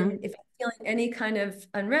I'm feeling any kind of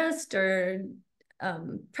unrest or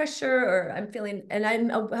pressure, or I'm feeling, and I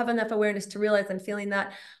have enough awareness to realize I'm feeling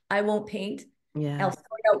that, I won't paint. I'll Yeah.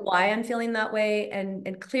 sort out why I'm feeling that way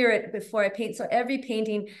and clear it before I paint. So every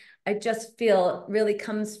painting I just feel really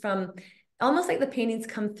comes from almost like the paintings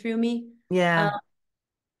come through me. Um, Yeah.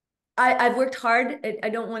 I've worked hard. I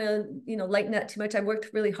don't want to, lighten that too much. I've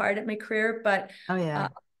worked really hard at my career, but Oh, yeah.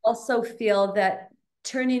 also feel that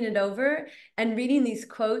turning it over and reading these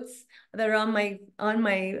quotes that are on my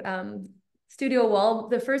studio wall.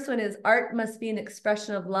 The first one is, art must be an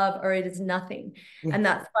expression of love or it is nothing. And Yes.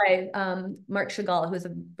 that's by Marc Chagall, who is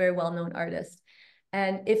a very well-known artist.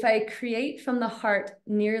 And if I create from the heart,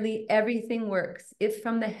 nearly everything works. If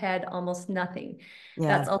from the head, almost nothing. Yeah.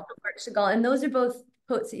 That's also Marc Chagall. And those are both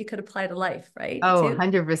quotes that you could apply to life, right? Oh, Too.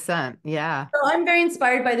 100%. Yeah. So I'm very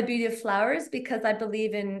inspired by the beauty of flowers because I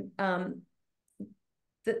believe in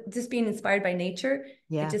just being inspired by nature. It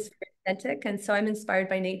Yeah. just authentic. And so I'm inspired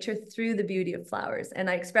by nature through the beauty of flowers. And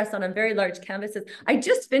I express on very large canvases. I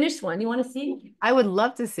just finished one. You want to see? I would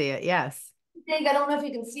love to see it. Yes. Dang, I don't know if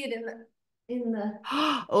you can see it in the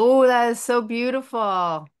Oh, that is so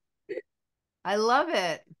beautiful. I love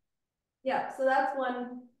it. yeah, so that's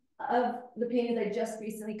one of the paintings I just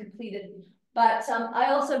recently completed. But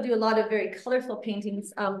I also do a lot of very colorful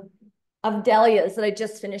paintings of dahlias that I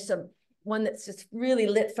just finished. One that's just really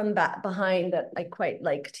lit from back behind that I quite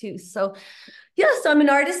like too. So yeah, so I'm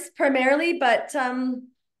an artist primarily, but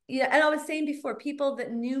yeah, and I was saying before, people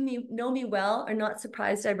that know me well are not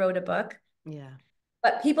surprised I wrote a book. Yeah.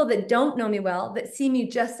 But people that don't know me well, that see me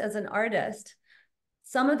just as an artist,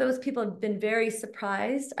 some of those people have been very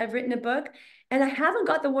surprised I've written a book. And I haven't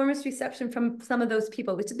got the warmest reception from some of those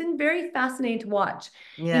people, which has been very fascinating to watch.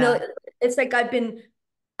 You know, Yeah. it's like I've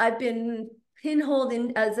been pinholed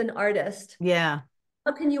in as an artist. Yeah.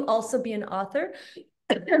 How can you also be an author?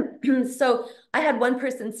 So I had one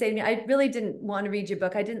person say to me, I really didn't want to read your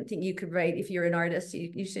book. I didn't think you could write if you're an artist.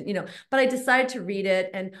 You should, but I decided to read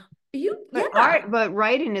it. And yeah, But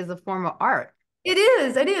writing is a form of art. it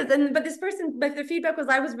is. And but this person, but their feedback was,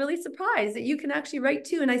 I was really surprised that you can actually write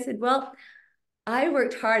too. And I said, well, I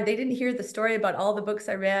worked hard. They didn't hear the story about all the books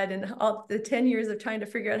I read and all the 10 years of trying to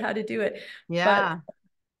figure out how to do it. But Yeah.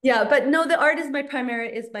 yeah, but no, the art is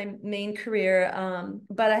my main career.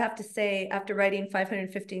 But I have to say, after writing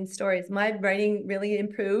 515 stories, my writing really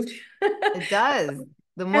improved. It does.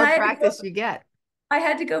 The And more practice you get. I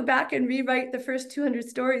had to go back and rewrite the first 200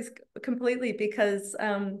 stories completely because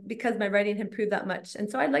my writing had improved that much. And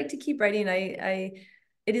so I'd like to keep writing.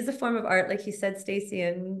 It is a form of art, like you said, Stacey,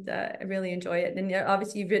 and I really enjoy it. And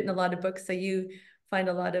obviously, you've written a lot of books, so you find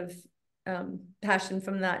a lot of passion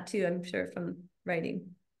from that too. I'm sure from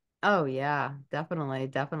writing. Oh yeah, definitely,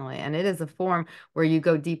 definitely. And it is a form where you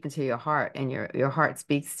go deep into your heart and your heart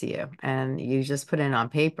speaks to you and you just put it on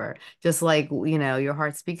paper. Just like, your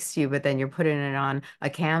heart speaks to you, but then you're putting it on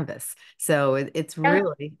a canvas. So it's Yeah,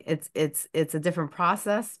 really it's a different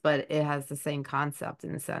process, but it has the same concept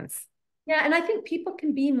in a sense. yeah, and I think people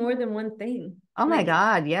can be more than one thing. Oh my Like,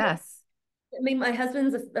 God, yes. I mean, my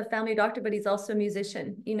husband's a family doctor, but he's also a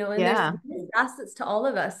musician, and there's Yeah. facets to all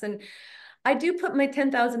of us. And I do put my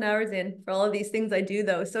 10,000 hours in for all of these things I do,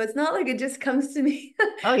 though. So it's not like it just comes to me.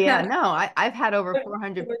 Oh yeah, Now, no, I've had over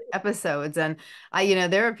 400 episodes and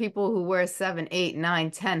there are people who wear 7, 8, 9,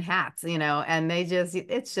 10 hats, and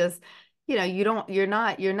it's just,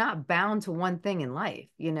 you're not bound to one thing in life.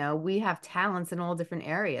 We have talents in all different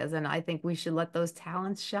areas and I think we should let those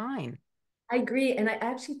talents shine. I agree. And I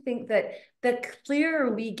actually think that the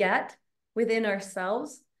clearer we get within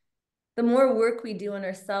ourselves, the more work we do on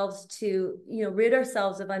ourselves to, rid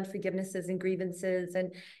ourselves of unforgivenesses and grievances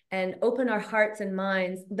and open our hearts and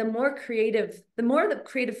minds, the more the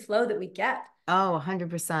creative flow that we get. Oh,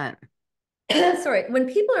 100%. Sorry, when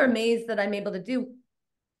people are amazed that I'm able to do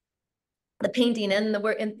the painting and the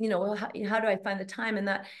work and how do I find the time and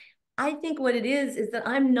that, I think what it is that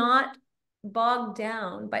I'm not bogged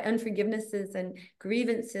down by unforgivenesses and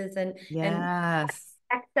grievances and Yes.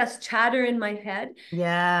 excess chatter in my head.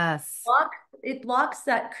 Yes. Block it blocks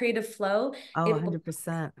that creative flow. Oh, It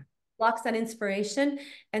 100%. blocks that inspiration.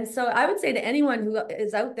 And so I would say to anyone who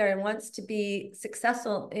is out there and wants to be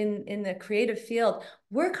successful in the creative field,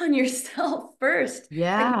 work on yourself first. Like,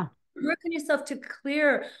 Yeah. work on yourself to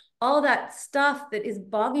clear all that stuff that is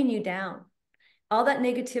bogging you down. All that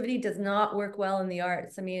negativity does not work well in the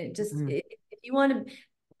arts. I mean, Mm. if you want to,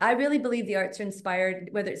 I really believe the arts are inspired,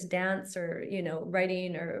 whether it's dance or,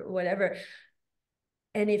 writing or whatever.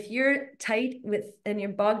 And if you're tight with and you're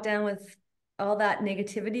bogged down with all that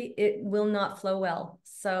negativity, it will not flow well.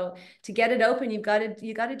 So to get it open, you got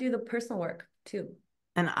to do the personal work too.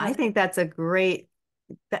 And I think that's a great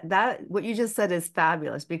that what you just said is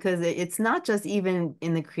fabulous because it's not just even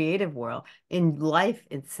in the creative world, in life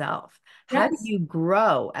itself. How do Yes, you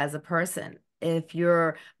grow as a person if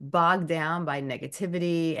you're bogged down by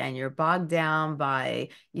negativity and you're bogged down by,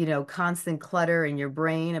 constant clutter in your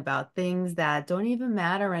brain about things that don't even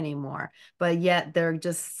matter anymore, but yet they're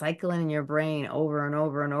just cycling in your brain over and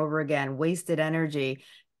over and over again, wasted energy.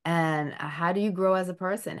 And how do you grow as a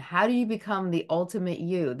person? How do you become the ultimate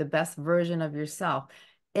you, the best version of yourself,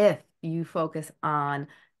 if you focus on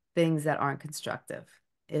things that aren't constructive?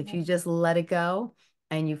 If you just let it go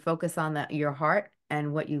and you focus on your heart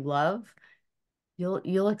and what you love,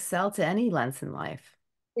 you'll excel to any lens in life.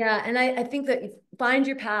 Yeah, and I think that you find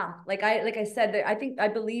your path. Like I said, I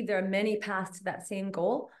believe there are many paths to that same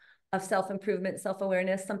goal of self-improvement,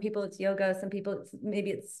 self-awareness. Some people it's yoga, some people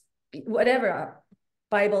it's whatever,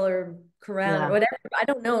 Bible or Quran or Yeah. whatever. I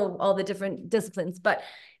don't know all the different disciplines, but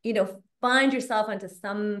find yourself onto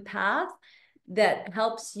some path that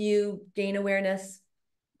helps you gain awareness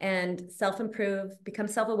and self-improve, become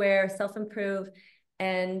self-aware, self-improve,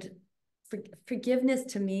 and forgiveness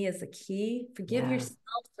to me is the key. Forgive Yeah. yourself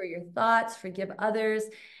for your thoughts, forgive others,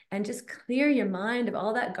 and just clear your mind of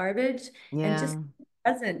all that garbage and just Yeah.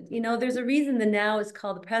 present. There's a reason the now is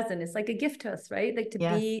called the present. It's like a gift to us, right? Like to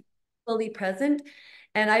Yes. be fully present.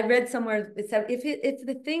 And I read somewhere it said, if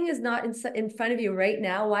the thing is not in front of you right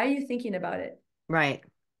now, why are you thinking about it? Right.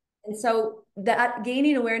 And so that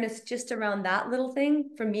gaining awareness just around that little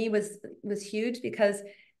thing for me was huge because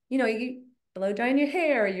you blow drying your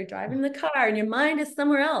hair, or you're driving the car and your mind is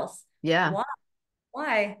somewhere else. Yeah. Why?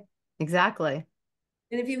 Why? Exactly.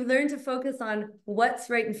 And if you learn to focus on what's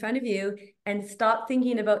right in front of you and stop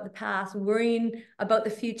thinking about the past, worrying about the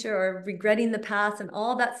future or regretting the past and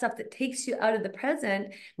all that stuff that takes you out of the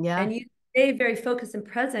present, Yeah. and you stay very focused and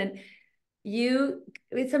present,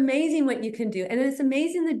 it's amazing what you can do. And it's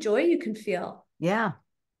amazing the joy you can feel. Yeah.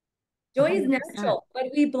 Joy is 100%. natural, but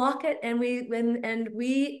we block it and we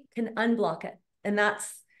can unblock it. And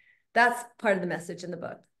that's part of the message in the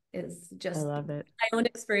book is I just love it. my own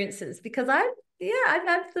experiences because I've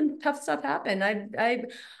had some tough stuff happen. I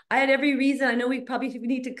had every reason. I know we probably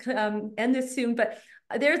need to end this soon, but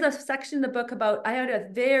there's a section in the book about I had a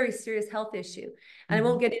very serious health issue, and I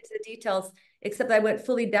won't Mhm. get into the details except I went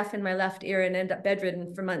fully deaf in my left ear and ended up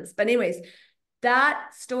bedridden for months. But anyways,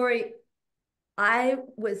 that story, I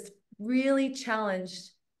was really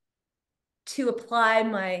challenged to apply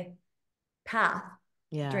my path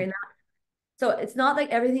Yeah. during that. So it's not like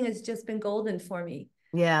everything has just been golden for me.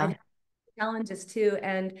 I've Yeah. had challenges too,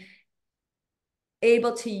 and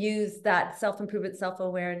able to use that self-improvement,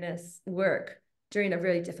 self-awareness work during a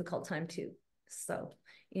really difficult time too. So,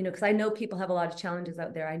 because I know people have a lot of challenges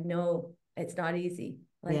out there. I know it's not easy.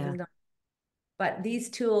 Life Yeah. is not, but these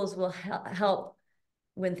tools will help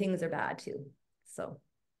when things are bad too. So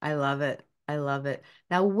I love it. I love it.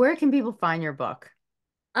 Now, where can people find your book?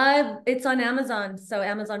 it's on Amazon, so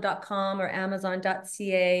Amazon.com or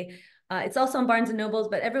Amazon.ca. It's also on Barnes and Nobles,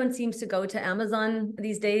 but everyone seems to go to Amazon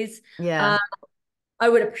these days. Yeah. I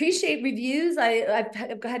would appreciate reviews. I've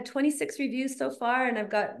had 26 reviews so far, and I've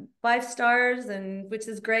got 5 stars, and which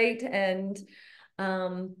is great. And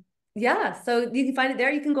um, yeah, so you can find it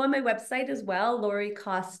there. You can go on my website as well,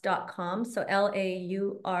 lauriekoss.com. So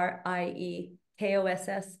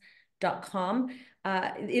LaurieKoss.com.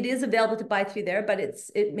 It is available to buy through there, but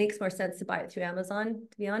it makes more sense to buy it through Amazon,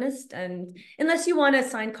 to be honest. And unless you want a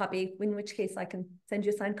signed copy, in which case I can send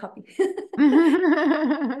you a signed copy.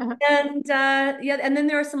 And yeah, and then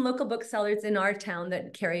there are some local booksellers in our town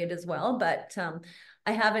that carry it as well, but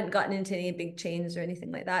I haven't gotten into any big chains or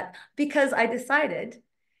anything like that because I decided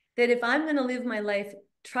that if I'm going to live my life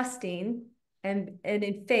trusting and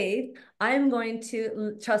in faith, I'm going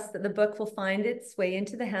to trust that the book will find its way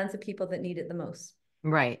into the hands of people that need it the most.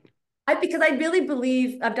 Right. Because I really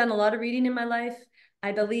believe I've done a lot of reading in my life.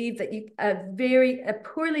 I believe that a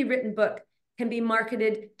poorly written book can be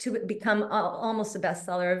marketed to become almost a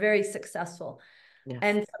bestseller, a very successful. Yes.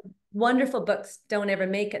 And wonderful books don't ever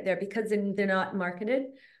make it there because they're not marketed.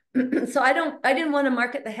 So I didn't want to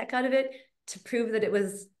market the heck out of it to prove that it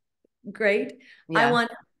was great. I Yeah.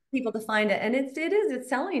 want people to find it, and it's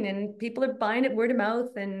selling, and people are buying it word of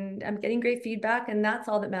mouth, and I'm getting great feedback, and that's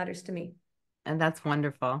all that matters to me. And that's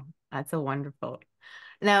wonderful. That's a wonderful.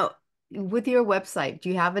 Now, with your website, do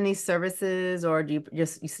you have any services or do you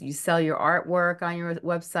just you sell your artwork on your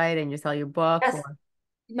website and you sell your book Yes, or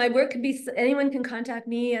my work can be, anyone can contact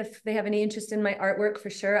me if they have any interest in my artwork for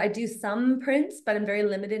sure. I do some prints, but I'm very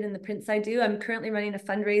limited in the prints I do. I'm currently running a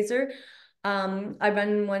fundraiser. I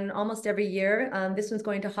run one almost every year. This one's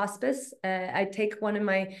going to hospice. I take one of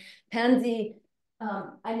my pansy.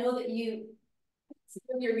 I know that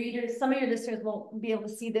some of your readers, some of your listeners won't be able to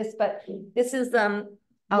see this, but this is oh,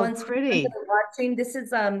 once for the ones that pretty. are watching. This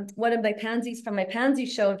is one of my pansies from my pansy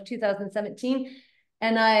show of 2017,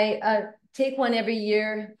 and I take one every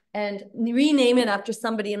year and rename it after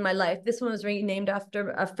somebody in my life. This one was renamed after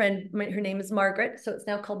a friend. Her name is Margaret, so it's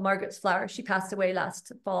now called Margaret's Flower. She passed away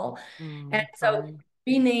last fall, and so Sorry.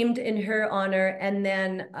 renamed in her honor. And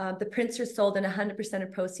then the prints are sold, and 100%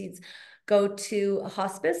 of proceeds go to a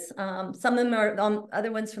hospice. Some of them are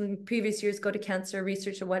other ones from previous years go to cancer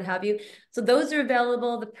research or what have you. So those are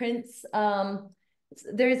available. The prints,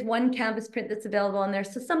 there is one canvas print that's available on there.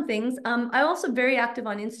 So some things. I'm also very active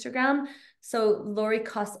on Instagram. So Laurie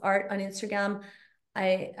Koss art on Instagram.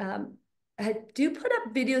 I I do put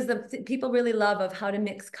up videos that people really love of how to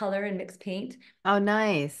mix color and mix paint. Oh,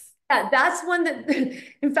 nice. Yeah, that's one that,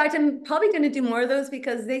 in fact, I'm probably going to do more of those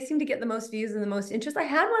because they seem to get the most views and the most interest. I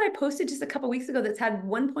had one I posted just a couple weeks ago that's had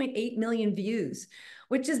 1.8 million views,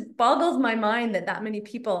 which just boggles my mind that that many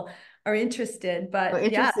people are interested. Well, But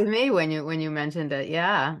it yeah, interested me when you mentioned it.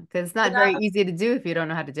 Yeah, because it's not very yeah, easy to do if you don't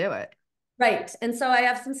know how to do it. right. And so I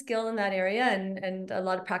have some skill in that area and a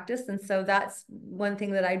lot of practice. And so that's one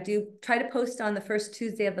thing that I do try to post on the first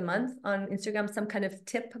Tuesday of the month on Instagram, some kind of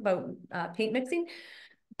tip about paint mixing.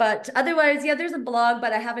 But otherwise, yeah, there's a blog,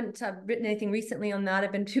 but I haven't written anything recently on that.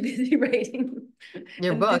 I've been too busy writing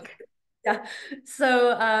Your and this, book. yeah.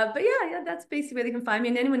 So, but yeah, that's basically where they can find me.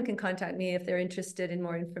 And anyone can contact me if they're interested in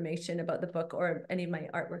more information about the book or any of my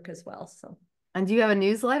artwork as well. So And do you have a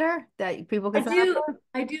newsletter that people I can sign up do, for?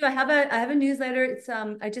 I do. I have a newsletter. It's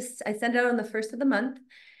I send it out on the first of the month,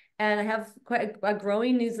 and I have quite a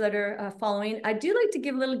growing newsletter following. I do like to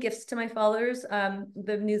give little gifts to my followers,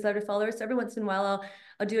 the newsletter followers. So every once in a while,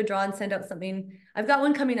 I'll do a draw and send out something. I've got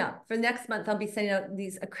one coming up for next month. I'll be sending out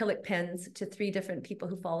these acrylic pens to 3 different people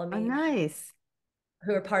who follow Oh, me, nice.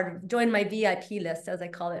 who are part of join my VIP list, as I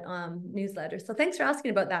call it, newsletter. So thanks for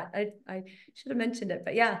asking about that. I should have mentioned it,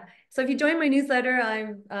 but yeah. So if you join my newsletter,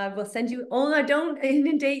 I will send you. Oh, I don't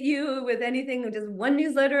inundate you with anything. Just one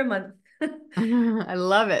newsletter a month. I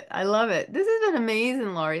love it. I love it. This has been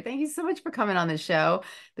amazing, Laurie. Thank you so much for coming on the show.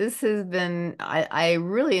 This has been, I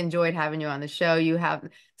really enjoyed having you on the show. You have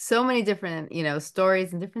so many different,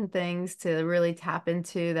 stories and different things to really tap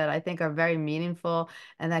into that I think are very meaningful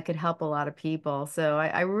and that could help a lot of people. So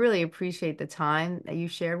I really appreciate the time that you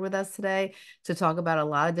shared with us today to talk about a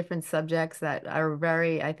lot of different subjects that are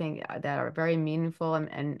very, I think, that are very meaningful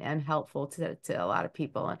and helpful to a lot of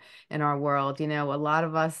people in our world. A lot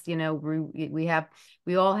of us,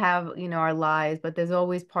 we all have, our lives, but there's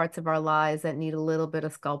always parts of our lives that need a little bit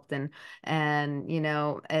of sculpting. And,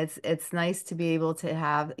 it's nice to be able to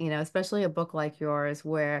have, especially a book like yours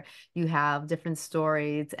where you have different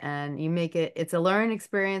stories and you make it's a learning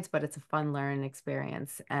experience, but it's a fun learning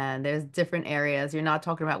experience. And there's different areas. You're not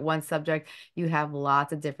talking about one subject. You have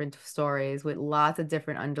lots of different stories with lots of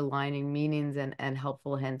different underlining meanings and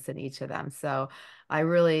helpful hints in each of them. So I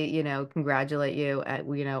really, congratulate you at,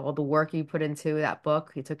 all the work you put into that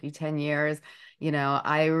book. It took you 10 years.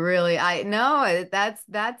 I know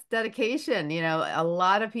that's dedication. A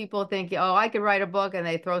lot of people think, oh, I could write a book and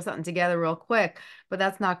they throw something together real quick, but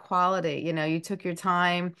that's not quality. You took your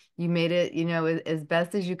time, you made it, as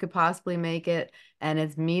best as you could possibly make it, and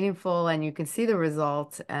it's meaningful and you can see the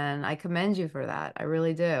results. And I commend you for that. I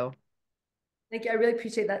really do. Thank you. I really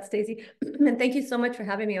appreciate that, Stacey. And thank you so much for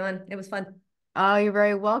having me on. It was fun. Oh, you're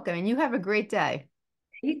very welcome. And you have a great day.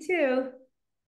 You too.